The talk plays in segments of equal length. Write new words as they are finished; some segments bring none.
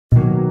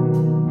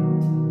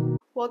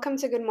Welcome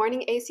to Good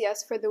Morning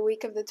ACS for the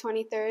week of the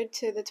 23rd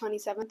to the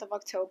 27th of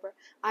October.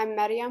 I'm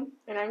Maryam.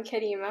 And I'm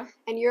Karima.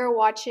 And you're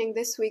watching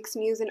this week's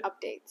news and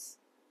updates.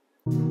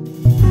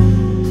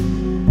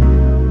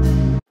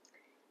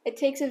 It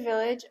takes a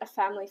village, a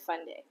family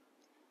fun day.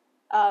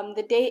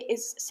 The date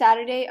is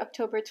Saturday,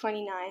 October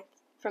 29th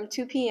from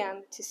 2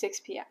 p.m. to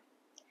 6 p.m.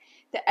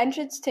 The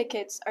entrance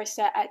tickets are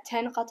set at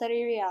 10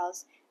 Qatari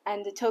Riyals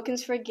and the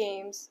tokens for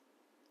games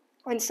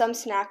and some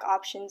snack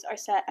options are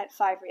set at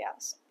 5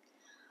 Riyals.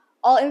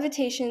 All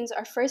invitations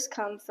are first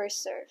come,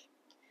 first serve.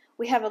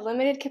 We have a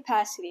limited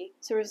capacity,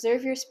 so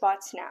reserve your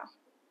spots now.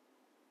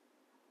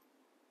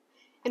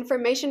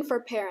 Information for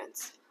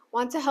parents.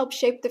 Want to help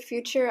shape the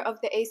future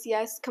of the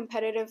ACS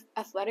competitive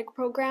athletic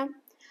program?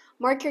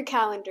 Mark your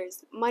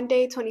calendars.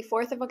 Monday,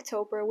 24th of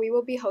October, we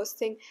will be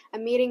hosting a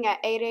meeting at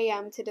 8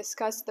 a.m. to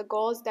discuss the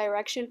goals,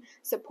 direction,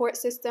 support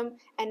system,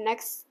 and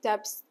next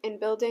steps in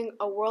building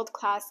a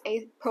world-class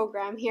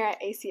program here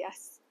at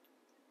ACS.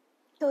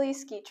 Italy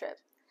ski trip.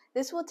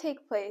 This will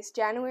take place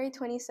January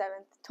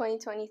 27th,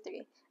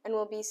 2023, and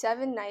will be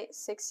 7 nights,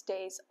 6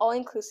 days,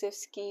 all-inclusive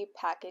ski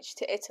package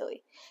to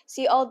Italy.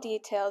 See all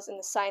details in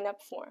the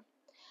sign-up form.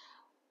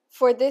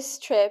 For this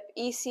trip,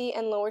 EC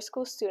and lower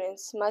school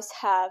students must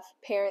have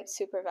parent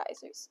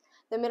supervisors.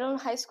 The middle and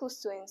high school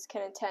students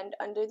can attend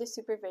under the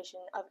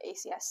supervision of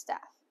ACS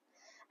staff.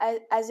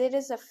 As it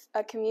is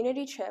a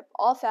community trip,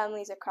 all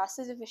families across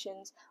the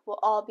divisions will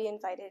all be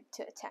invited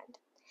to attend.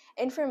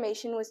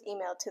 Information was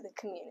emailed to the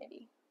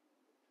community.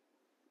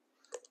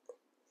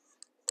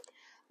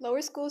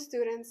 Lower school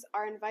students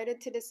are invited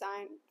to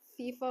design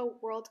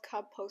FIFA World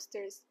Cup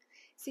posters.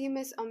 See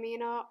Ms.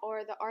 Amina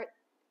or the Art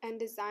and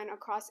Design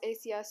across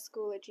ACS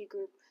Schoology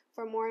group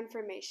for more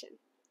information.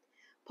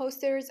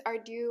 Posters are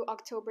due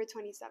October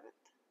 27th.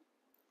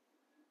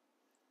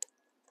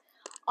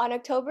 On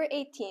October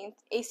 18th,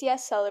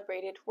 ACS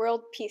celebrated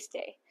World Peace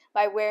Day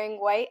by wearing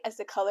white as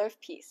the color of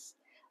peace.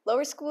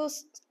 Lower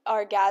schools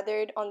are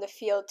gathered on the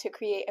field to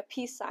create a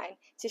peace sign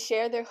to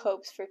share their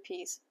hopes for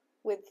peace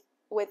with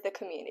the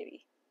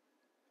community.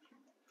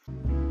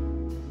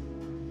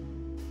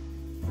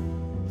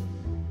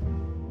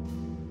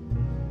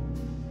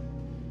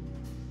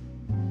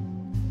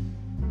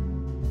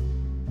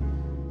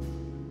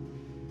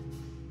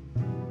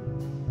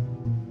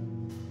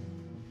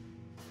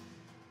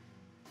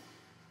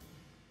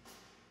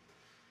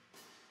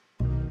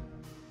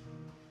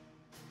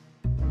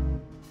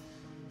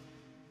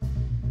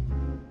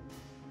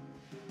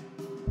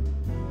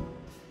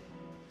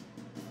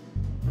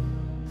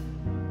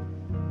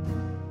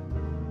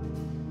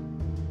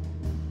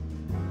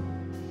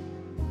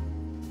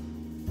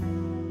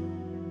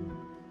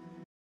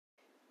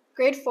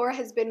 Grade 4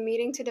 has been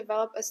meeting to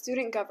develop a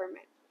student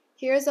government.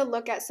 Here is a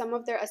look at some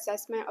of their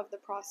assessment of the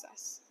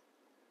process.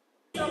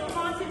 So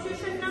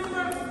Constitution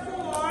number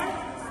 4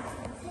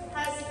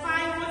 has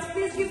 5 votes.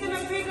 Please give them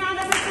a big round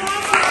of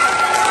applause.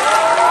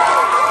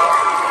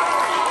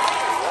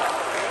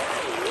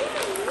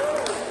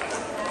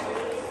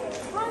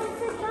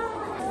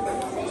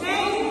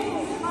 Okay.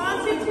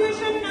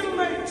 Constitution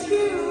number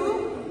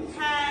 2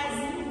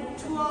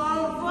 has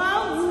 12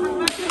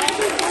 votes.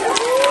 Congratulations.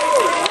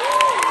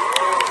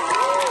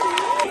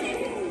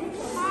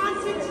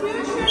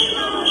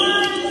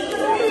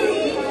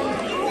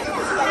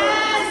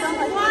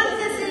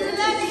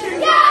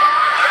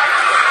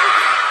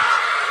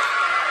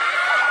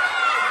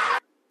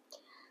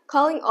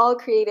 Calling all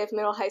creative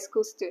middle high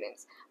school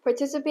students.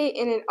 Participate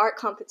in an art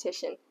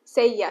competition.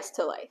 Say yes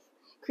to life.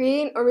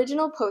 Create an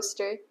original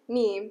poster,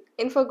 meme,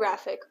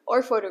 infographic,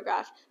 or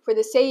photograph for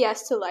the Say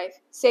Yes to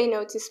Life, Say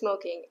No to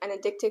Smoking, and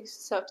Addictive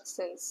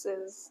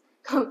Substances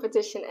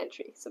competition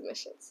entry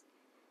submissions.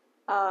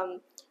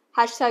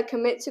 Hashtag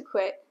Commit to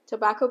Quit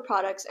Tobacco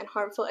Products and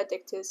Harmful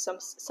Addictive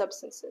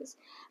Substances.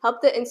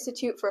 Help the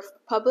Institute for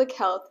Public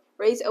Health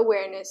raise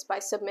awareness by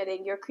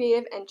submitting your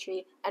creative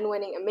entry and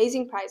winning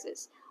amazing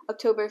prizes.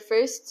 October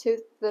 1st to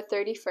the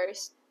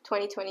 31st,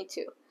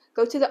 2022.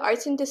 Go to the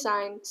Arts and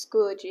Design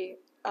Schoology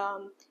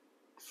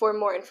for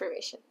more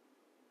information.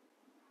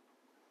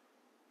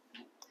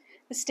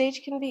 The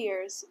stage can be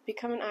yours.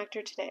 Become an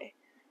actor today.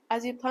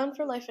 As you plan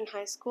for life in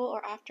high school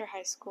or after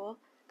high school,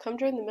 come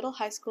join the Middle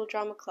High School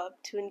Drama Club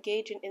to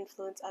engage and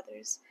influence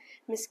others.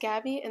 Miss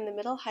Gabby and the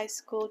Middle High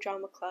School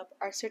Drama Club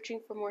are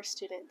searching for more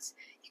students.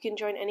 You can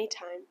join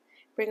anytime.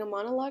 Bring a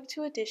monologue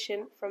to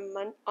audition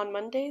on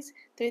Mondays,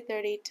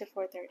 3:30 to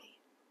 4:30.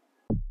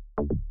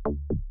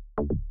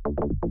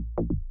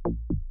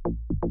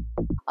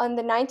 On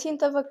the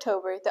 19th of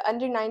October, the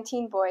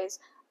under-19 boys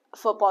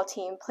football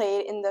team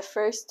played in the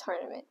first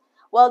tournament.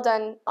 Well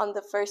done on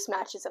the first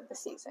matches of the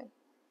season.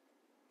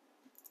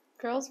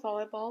 Girls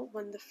volleyball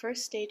won the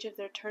first stage of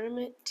their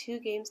tournament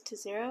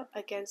 2-0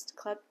 against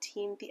club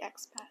team the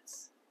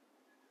Expats.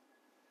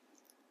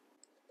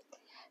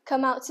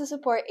 Come out to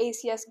support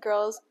ACS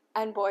girls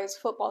and boys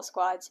football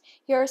squads.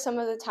 Here are some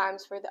of the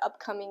times for the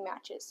upcoming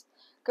matches.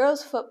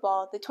 Girls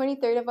football, the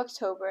 23rd of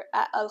October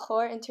at Al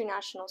Khor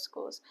International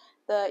Schools.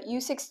 The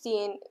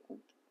U16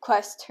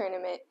 Quest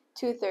Tournament,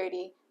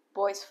 2:30.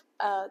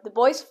 the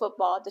boys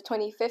football the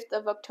 25th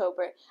of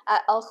October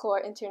at Al Khor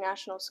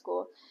International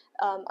School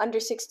under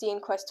 16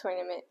 quest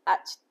tournament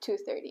at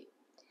 2:30.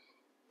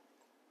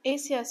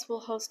 ACS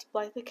will host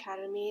Blythe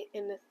Academy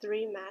in a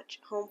 3-match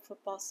home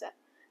football set.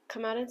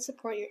 Come out and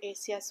support your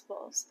ACS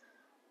Wolves.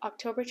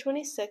 October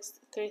 26th,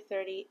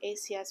 3:30,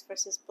 ACS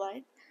versus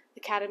Blythe,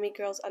 Academy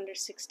Girls under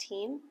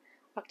 16.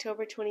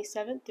 October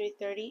 27th,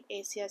 3:30,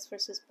 ACS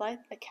versus Blythe,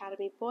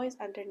 Academy Boys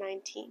under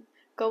 19.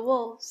 Go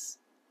Wolves!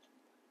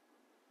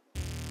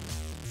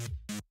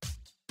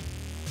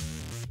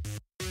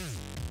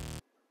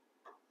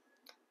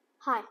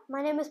 Hi,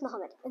 my name is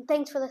Mohammed, and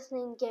thanks for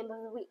listening to Game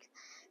of the Week.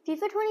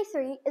 FIFA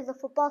 23 is a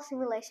football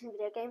simulation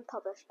video game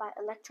published by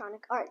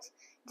Electronic Arts.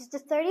 It is the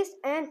 30th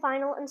and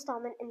final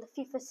installment in the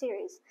FIFA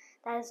series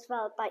that is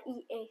developed by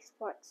EA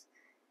Sports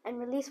and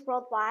released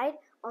worldwide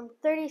on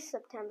 30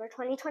 September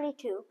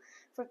 2022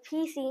 for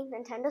PC,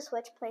 Nintendo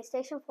Switch,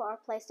 PlayStation 4,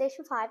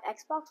 PlayStation 5,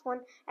 Xbox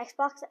One,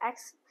 Xbox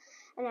X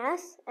and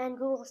S, and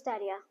Google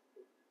Stadia.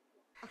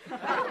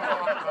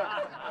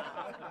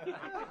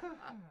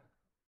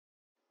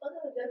 Look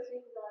at the good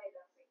streak of the light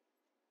dancing.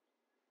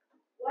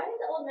 Why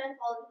did the old man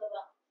fall into the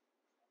well?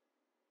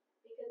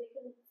 Because he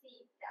couldn't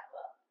see that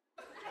well.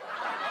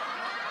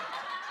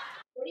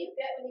 What do you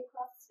get when you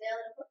cross the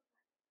snail in a book?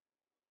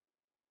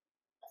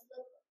 A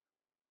slip book.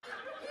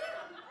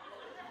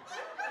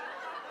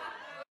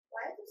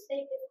 Why is a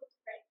snake difficult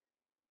to break?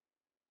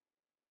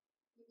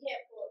 You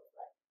can't pull its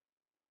leg.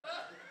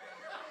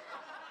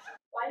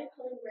 Why do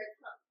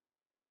hummingbirds hum?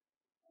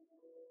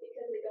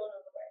 Because they don't know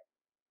the word.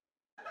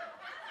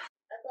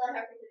 That's all I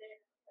have for today.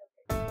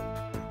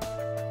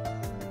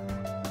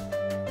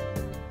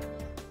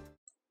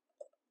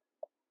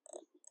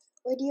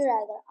 Would you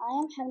rather? I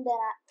am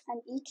Hamdana,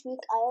 and each week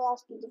I will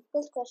ask you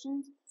difficult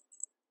questions.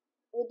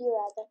 Would you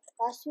rather?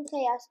 Last week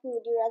I asked you,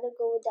 would you rather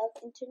go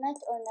without internet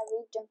or never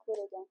eat junk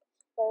food again?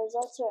 The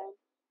results are in,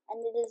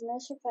 and it is no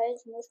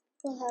surprise most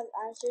people have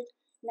answered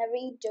never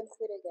eat junk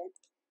food again.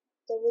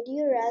 The would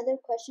you rather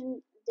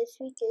question this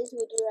week is,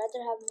 would you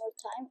rather have more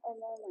time or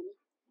more money?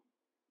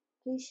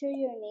 Please share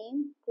your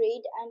name,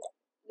 grade, and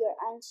your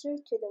answer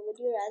to the would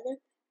you rather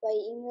by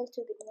email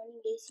to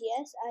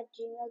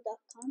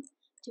goodmorningacs@gmail.com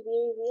to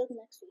be revealed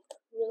next week.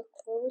 We look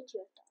forward to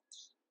your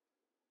thoughts.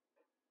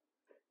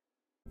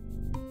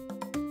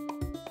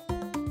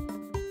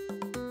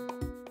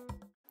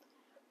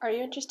 Are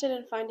you interested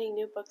in finding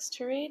new books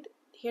to read?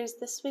 Here's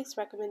this week's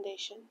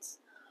recommendations.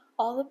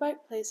 All the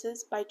Bright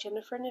Places by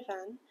Jennifer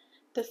Niven,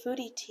 The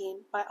Foodie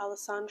Teen by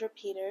Alessandra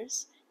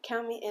Peters,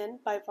 Count Me In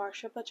by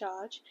Varsha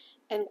Bajaj,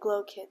 and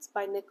Glow Kids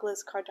by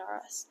Nicholas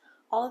Cardaras.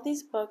 All of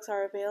these books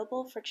are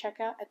available for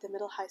checkout at the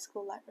Middle High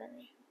School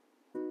Library.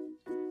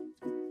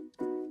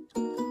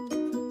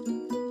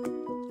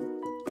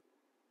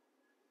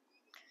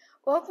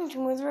 Welcome to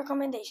Movie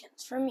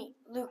Recommendations from me,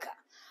 Luca.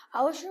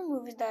 I will share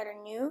movies that are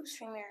new,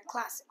 streaming, or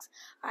classics.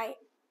 I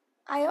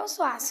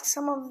also ask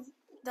some of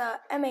the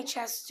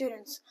MHS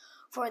students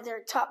for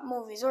their top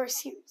movies or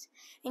series,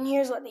 and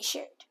here's what they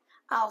shared.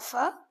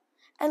 Alpha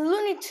and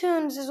Looney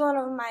Tunes is one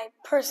of my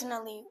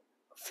personally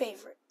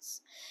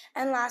favorites.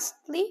 And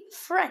lastly,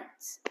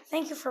 Friends.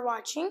 Thank you for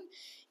watching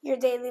your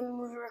daily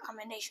movie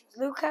recommendations.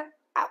 Luca,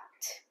 out.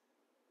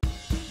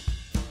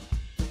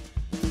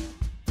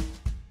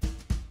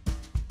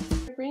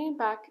 We're bringing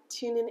back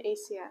Tune In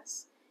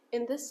ACS.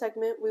 In this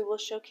segment, we will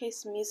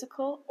showcase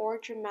musical or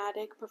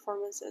dramatic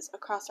performances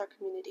across our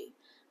community.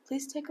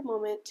 Please take a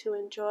moment to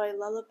enjoy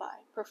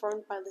Lullaby,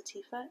 performed by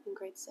Latifa in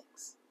grade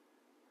 6.